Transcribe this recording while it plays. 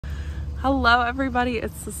Hello everybody,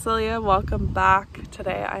 it's Cecilia. Welcome back.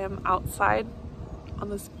 Today I am outside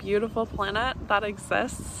on this beautiful planet that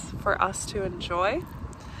exists for us to enjoy.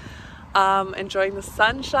 Enjoying the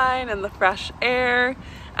sunshine and the fresh air.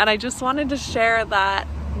 And I just wanted to share that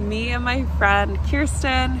me and my friend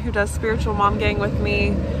Kirsten, who does Spiritual Mom Gang with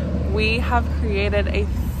me, we have created a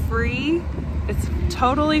free, it's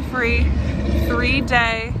totally free,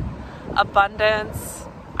 3-day abundance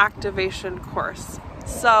activation course.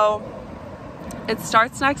 So it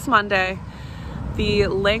starts next Monday. The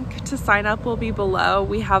link to sign up will be below.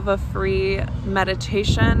 We have a free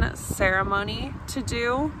meditation ceremony to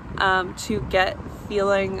do to get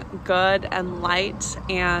feeling good and light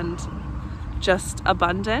and just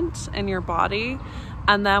abundant in your body.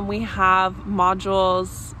 And then we have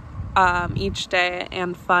modules each day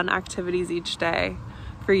and fun activities each day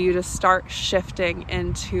for you to start shifting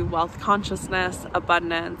into wealth consciousness,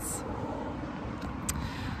 abundance.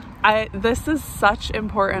 This is such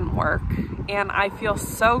important work, and I feel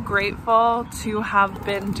so grateful to have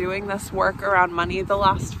been doing this work around money the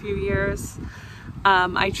last few years.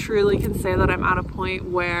 I truly can say that I'm at a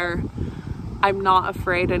point where I'm not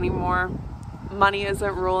afraid anymore. Money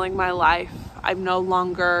isn't ruling my life. I'm no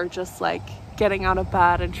longer just like getting out of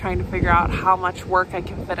bed and trying to figure out how much work I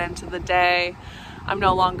can fit into the day. I'm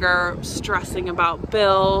no longer stressing about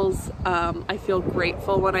bills. I feel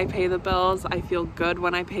grateful when I pay the bills. I feel good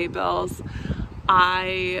when I pay bills.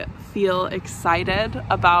 I feel excited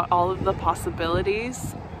about all of the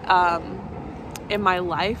possibilities in my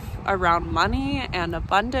life around money and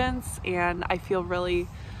abundance. And I feel really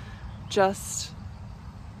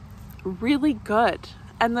good.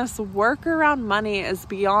 And this work around money is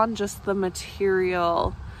beyond just the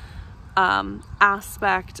material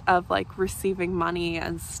aspect of like receiving money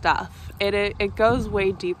and stuff. It goes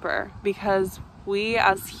way deeper, because we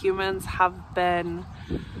as humans have been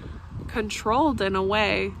controlled in a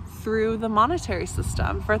way through the monetary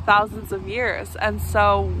system for thousands of years. And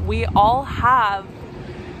so we all have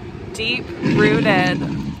deep rooted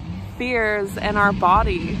fears in our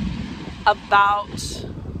body about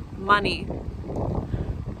money,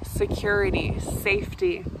 security,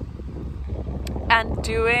 safety. And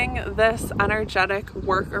doing this energetic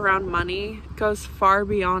work around money goes far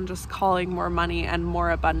beyond just calling more money and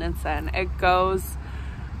more abundance in. It goes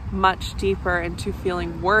much deeper into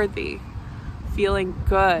feeling worthy, feeling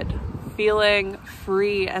good, feeling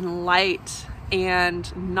free and light,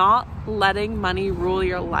 and not letting money rule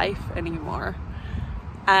your life anymore.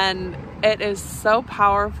 And it is so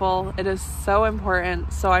powerful. It is so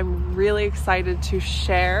important. So I'm really excited to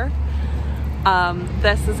share.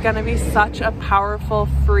 This is going to be such a powerful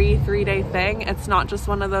free 3-day thing. It's not just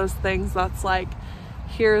one of those things that's like,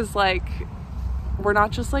 we're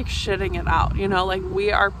not just like shitting it out, like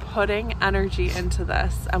we are putting energy into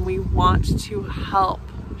this, and we want to help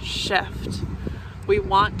shift. We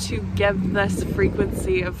want to give this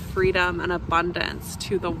frequency of freedom and abundance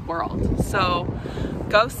to the world. So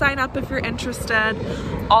go sign up if you're interested.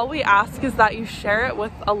 All we ask is that you share it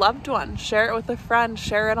with a loved one, share it with a friend,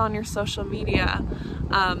 share it on your social media,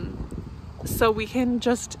 so we can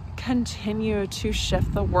just continue to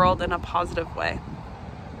shift the world in a positive way.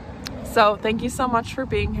 So thank you so much for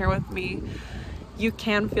being here with me. You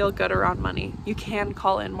can feel good around money. You can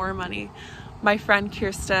call in more money. My friend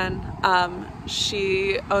Kirsten,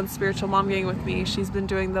 she owns Spiritual Mom Gang with me. She's been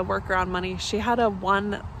doing the work around money. She had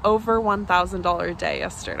over $1,000 day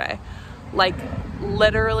yesterday. Like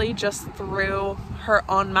literally just through her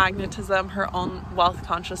own magnetism, her own wealth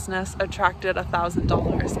consciousness, attracted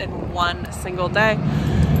 $1,000 in one single day.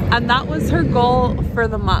 And that was her goal for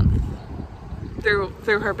the month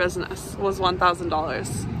through her business, was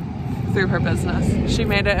 $1,000 through her business. She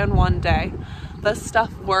made it in one day. This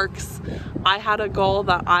stuff works. I had a goal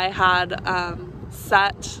that I had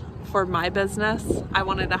set for my business. I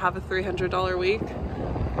wanted to have a $300 week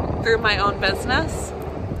through my own business,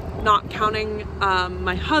 not counting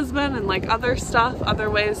my husband and like other stuff, other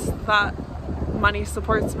ways that money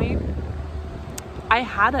supports me. I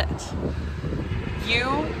had it.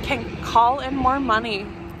 You can call in more money,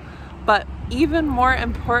 but even more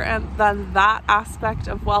important than that aspect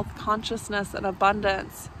of wealth consciousness and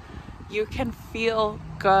abundance, you can feel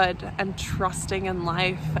good and trusting in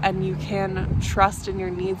life, and you can trust in your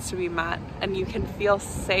needs to be met, and you can feel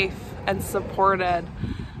safe and supported,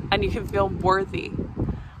 and you can feel worthy.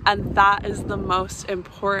 And that is the most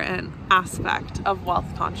important aspect of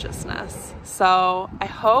wealth consciousness. So I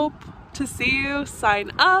hope to see you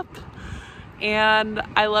sign up, and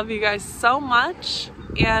I love you guys so much.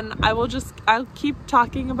 And I'll keep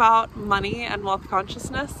talking about money and wealth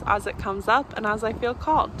consciousness as it comes up and as I feel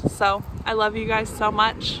called. So I love you guys so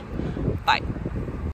much. Bye.